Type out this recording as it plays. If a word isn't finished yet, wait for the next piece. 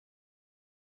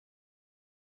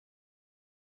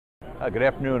Good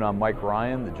afternoon, I'm Mike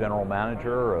Ryan, the General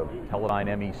Manager of Teledyne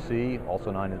MEC,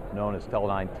 also known as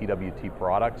Teledyne TWT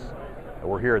Products.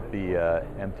 We're here at the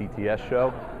MTTS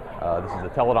show. This is the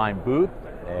Teledyne booth,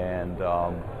 and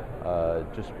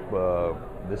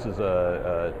this is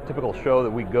a typical show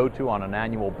that we go to on an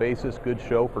annual basis, good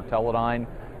show for Teledyne.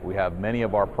 We have many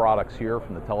of our products here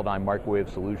from the Teledyne Microwave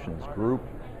Solutions group.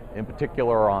 In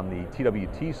particular, on the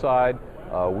TWT side,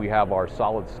 we have our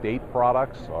solid state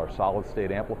products, our solid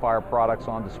state amplifier products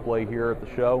on display here at the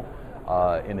show,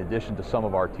 in addition to some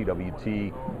of our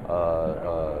TWT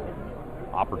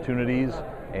opportunities,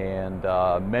 and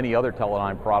many other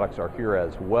Teledyne products are here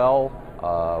as well.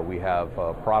 We have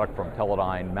a product from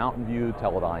Teledyne Mountain View,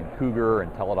 Teledyne Cougar,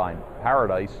 and Teledyne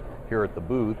Paradise here at the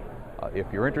booth.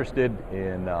 If you're interested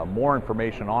in more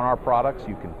information on our products,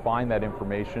 you can find that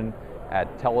information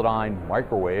at Teledyne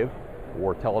Microwave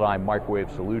or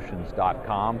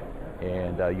TeledyneMicrowaveSolutions.com,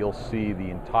 and you'll see the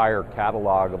entire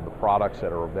catalog of the products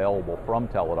that are available from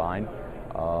Teledyne.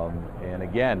 And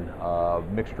again, a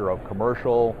mixture of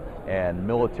commercial and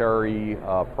military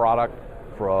product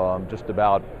from just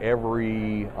about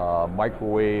every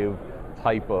microwave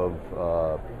type of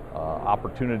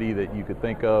opportunity that you could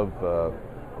think of.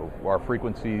 Our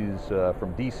frequencies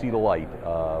from DC to light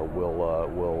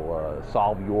will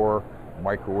solve your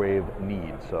microwave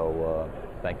needs. So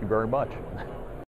thank you very much.